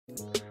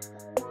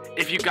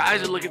If you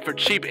guys are looking for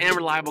cheap and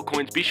reliable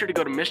coins, be sure to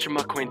go to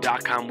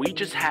MrMuckCoin.com. We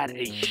just had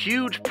a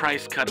huge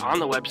price cut on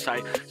the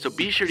website, so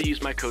be sure to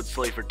use my code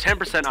SLAY for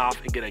 10% off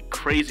and get a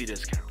crazy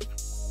discount.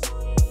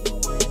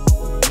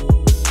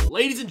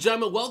 Ladies and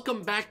gentlemen,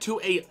 welcome back to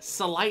a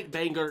slight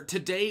banger.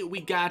 Today we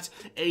got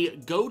a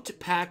GOAT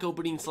pack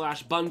opening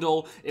 /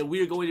 bundle, and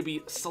we are going to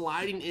be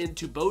sliding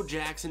into Bo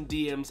Jackson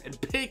DMs and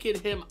picking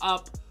him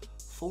up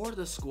for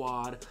the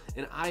squad.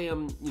 And I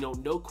am,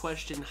 no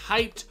question,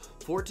 hyped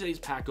for today's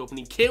pack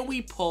opening. Can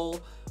we pull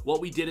what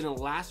we did in the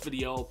last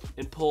video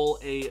and pull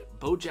a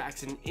Bo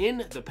Jackson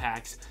in the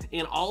packs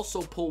and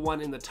also pull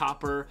one in the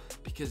topper,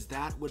 because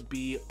that would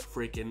be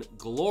freaking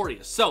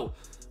glorious. So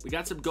we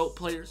got some GOAT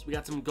players, we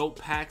got some GOAT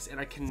packs, and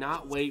I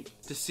cannot wait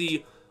to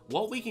see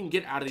what we can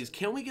get out of these.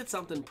 Can we get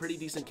something pretty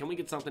decent? Can we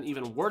get something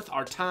even worth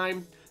our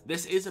time?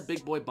 This is a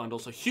big boy bundle,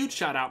 so huge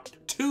shout out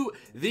to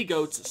the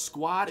GOATs,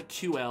 Squad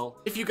QL.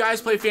 If you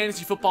guys play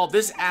fantasy football,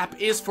 this app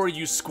is for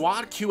you.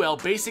 Squad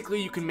QL,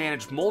 basically you can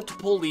manage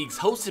multiple leagues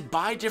hosted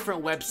by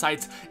different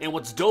websites, and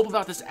what's dope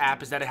about this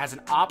app is that it has an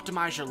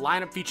optimize your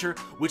lineup feature,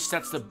 which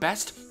sets the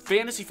best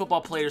fantasy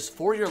football players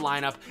for your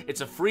lineup.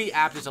 It's a free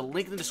app. There's a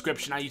link in the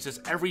description. I use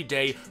this every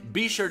day.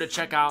 Be sure to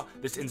check out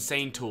this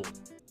insane tool.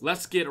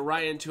 Let's get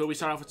right into it. We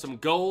start off with some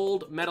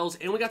gold medals,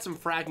 and we got some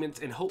fragments,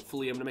 and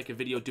hopefully I'm gonna make a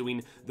video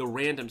doing the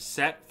random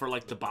set for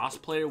like the boss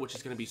player, which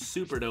is gonna be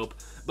super dope.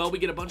 But we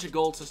get a bunch of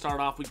golds to start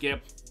off. We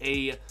get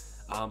a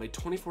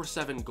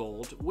 24/7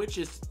 gold, which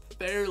is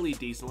fairly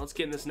decent. Let's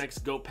get in this next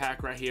GOAT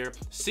pack right here,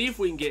 see if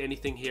we can get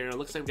anything here. It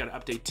looks like we got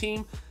an update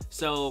team,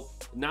 so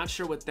not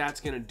sure what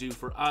that's gonna do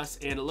for us.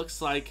 And it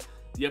looks like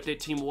the update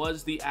team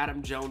was the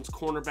Adam Jones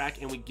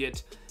cornerback, and we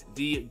get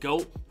the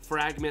GOAT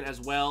fragment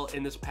as well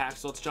in this pack.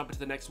 So let's jump into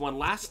the next one.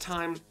 Last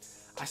time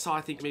I saw,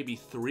 I think, maybe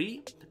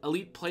 3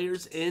 elite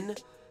players in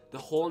the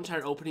whole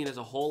entire opening as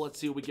a whole. Let's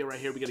see what we get right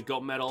here. We get a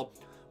GOAT medal,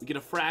 we get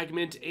a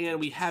fragment, and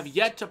we have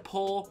yet to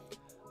pull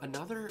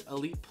another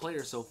elite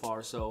player so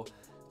far, so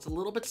it's a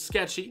little bit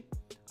sketchy.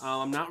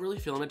 I'm not really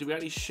feeling it. Do we got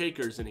any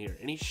shakers in here?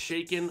 Any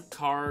shaken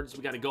cards?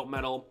 We got a GOAT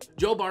medal,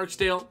 Joe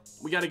Barksdale,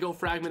 we got a GOAT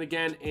fragment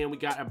again, and we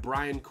got a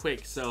Brian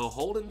Quick. So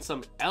holding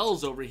some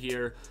L's over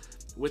here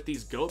with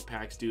these GOAT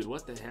packs, dude.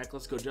 What the heck?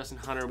 Let's go Justin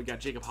Hunter. We got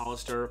Jacob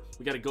Hollister.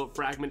 We got a GOAT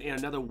fragment and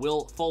another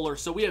Will Fuller.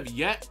 So we have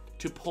yet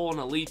to pull an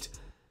elite.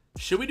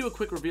 Should we do a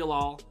quick reveal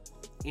all?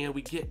 And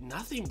we get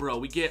nothing, bro.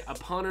 We get a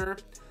punter.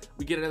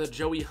 We get another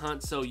Joey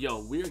Hunt. So,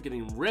 yo, we are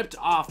getting ripped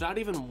off. Not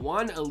even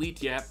one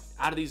elite yet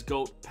out of these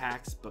GOAT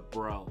packs. But,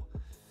 bro,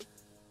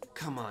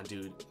 come on,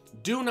 dude.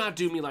 Do not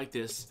do me like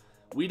this.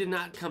 We did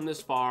not come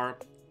this far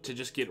to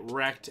just get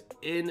wrecked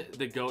in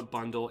the GOAT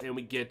bundle, and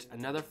we get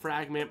another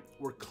fragment.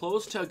 We're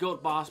close to a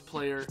GOAT boss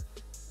player,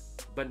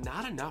 but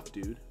not enough,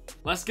 dude.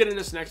 Let's get in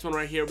this next one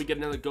right here. We get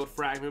another GOAT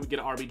fragment. We get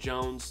an RB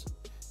Jones.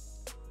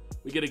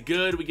 We get a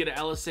Good. We get an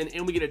Ellison,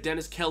 and we get a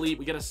Dennis Kelly.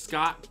 We get a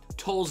Scott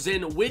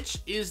Tolzien, which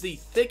is the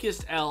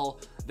thickest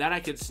L that I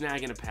could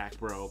snag in a pack,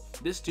 bro.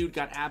 This dude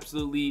got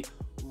absolutely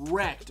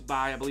wrecked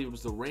by, I believe it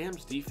was the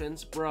Rams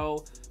defense,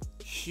 bro.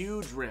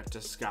 Huge rip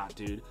to Scott,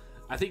 dude.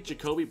 I think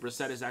Jacoby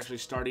Brissett is actually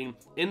starting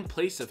in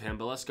place of him,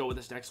 but let's go with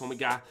this next one. We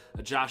got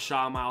a Josh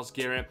Shaw, Myles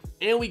Garrett,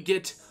 and we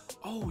get,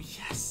 oh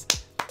yes,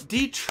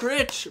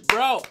 Dietrich,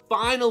 bro.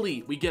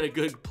 Finally, we get a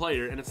good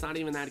player, and it's not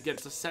even that good.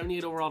 It's a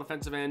 78 overall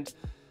defensive end.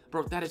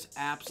 Bro, that is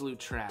absolute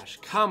trash.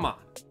 Come on,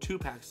 2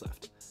 packs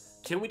left.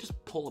 Can we just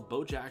pull a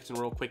Bo Jackson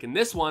real quick in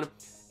this one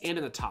and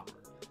in the topper?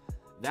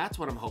 That's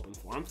what I'm hoping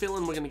for. I'm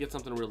feeling we're gonna get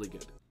something really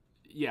good.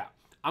 Yeah,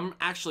 I'm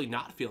actually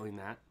not feeling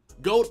that.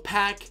 GOAT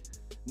pack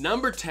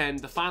number 10,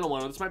 the final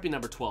one. This might be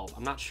number 12.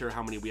 I'm not sure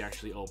how many we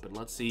actually open.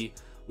 Let's see.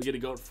 We get a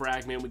GOAT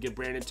fragment. We get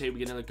Brandon Tate. We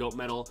get another GOAT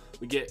medal.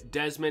 We get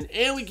Desmond.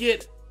 And we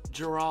get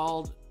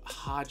Gerald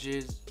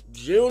Hodges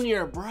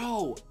Jr.,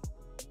 bro.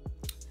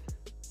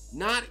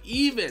 Not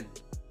even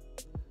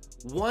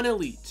one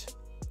elite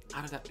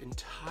out of that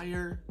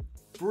entire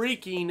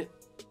freaking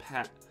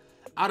pack.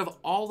 Out of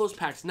all those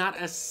packs,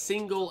 not a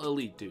single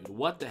elite, dude.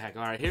 What the heck?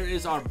 All right, here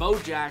is our Bo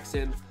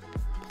Jackson.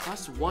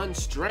 +1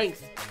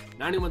 strength,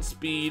 91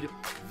 speed,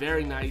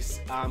 very nice.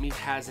 He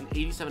has an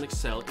 87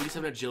 excel,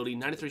 87 agility,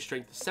 93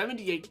 strength,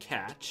 78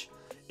 catch,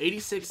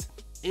 86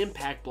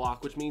 impact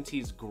block, which means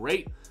he's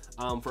great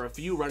for a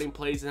few running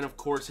plays. And of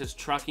course, his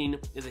trucking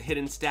is a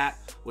hidden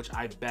stat, which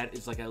I bet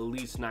is like at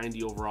least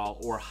 90 overall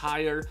or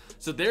higher.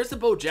 So there's the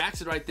Bo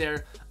Jackson right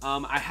there.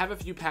 I have a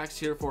few packs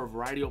here for a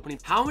variety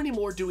opening. How many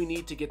more do we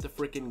need to get the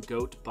freaking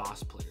GOAT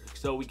boss player?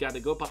 So we got to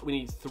go. We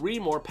need 3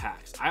 more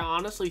packs. I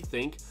honestly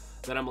think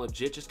that I'm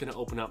legit just gonna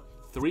open up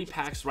 3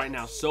 packs right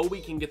now so we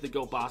can get the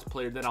GOAT boss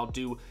player that I'll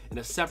do in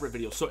a separate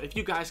video. So if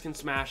you guys can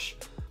smash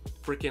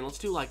freaking, let's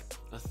do like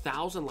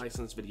 1,000 likes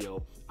in this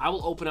video, I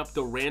will open up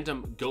the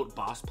random GOAT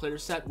boss player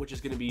set, which is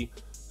gonna be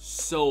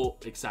so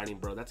exciting,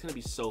 bro. That's gonna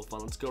be so fun.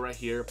 Let's go right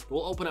here.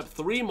 We'll open up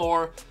 3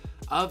 more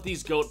of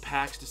these GOAT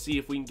packs to see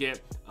if we can get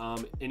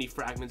any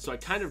fragments. So I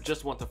kind of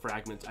just want the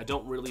fragments. I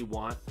don't really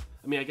want,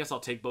 I mean, I guess I'll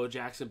take Bo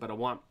Jackson, but I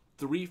want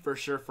 3 for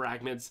sure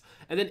fragments.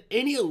 And then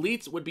any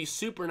elites would be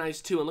super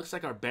nice too. And looks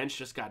like our bench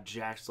just got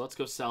jacked. So let's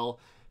go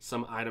sell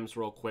some items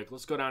real quick.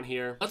 Let's go down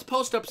here. Let's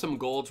post up some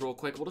golds real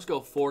quick. We'll just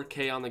go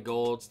 4K on the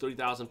golds,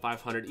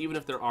 3,500. Even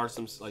if there are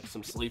some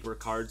sleeper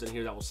cards in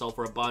here that will sell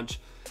for a bunch,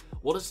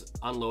 we'll just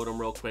unload them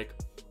real quick.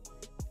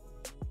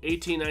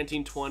 18,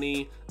 19,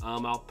 20.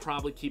 I'll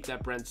probably keep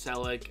that Brent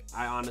Selleck.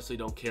 I honestly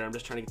don't care. I'm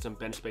just trying to get some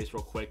bench space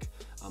real quick.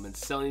 And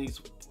selling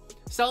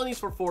these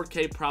for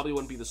 4K probably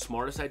wouldn't be the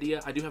smartest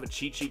idea. I do have a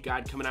cheat sheet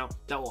guide coming out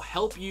that will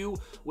help you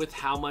with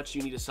how much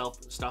you need to sell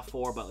stuff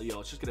for. But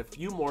let's just get a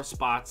few more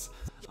spots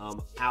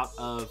out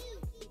of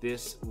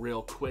this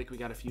real quick. We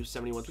got a few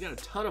 71s. We got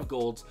a ton of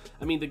golds.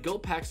 I mean, the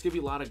gold packs give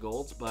you a lot of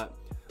golds, but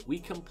we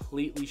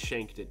completely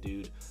shanked it,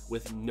 dude,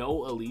 with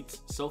no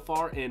elites so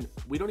far. And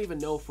we don't even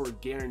know if we're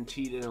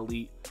guaranteed an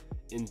elite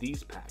in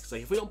these packs.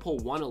 Like, if we don't pull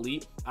one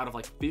elite out of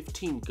like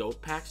 15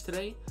 goat packs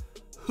today,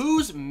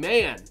 whose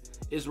man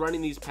is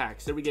running these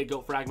packs? There we get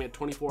goat fragment,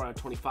 24 out of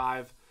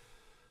 25.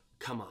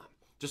 Come on,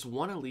 just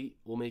one elite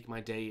will make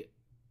my day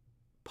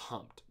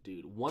pumped,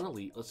 dude. One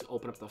elite. Let's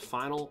open up the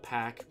final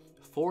pack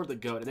for the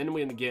goat, and then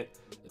we're gonna get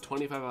the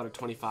 25 out of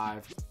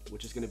 25,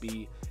 which is gonna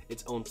be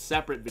its own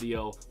separate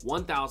video.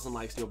 1,000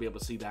 likes and you'll be able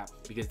to see that,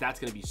 because that's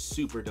gonna be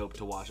super dope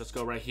to watch. Let's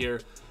go right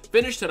here.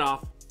 Finished it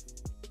off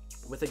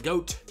with a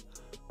goat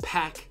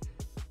pack.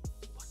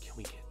 What can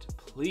we get?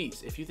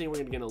 Please, if you think we're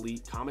gonna get an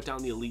elite, comment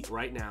down the elite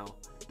right now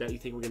that you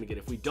think we're gonna get.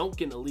 If we don't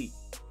get an elite,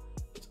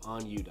 it's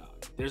on you, dog.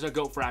 There's our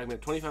goat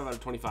fragment, 25 out of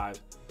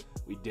 25.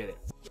 We did it.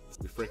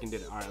 We freaking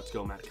did it. All right, let's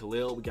go. Matt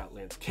Khalil. We got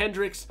Lance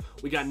Kendricks.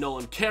 We got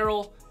Nolan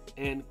Carroll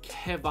and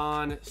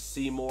Kevon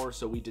Seymour.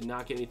 So we did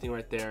not get anything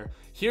right there.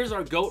 Here's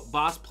our GOAT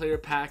boss player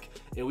pack,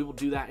 and we will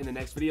do that in the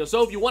next video.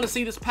 So if you want to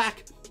see this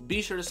pack,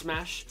 be sure to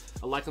smash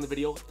a like on the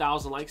video,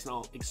 1,000 likes, and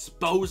I'll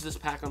expose this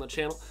pack on the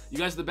channel. You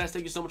guys are the best.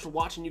 Thank you so much for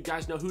watching. You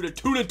guys know who to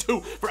tune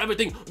into for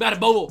everything Madden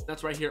Mobile.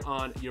 That's right here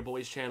on your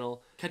boy's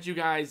channel. Catch you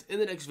guys in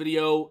the next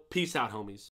video. Peace out, homies.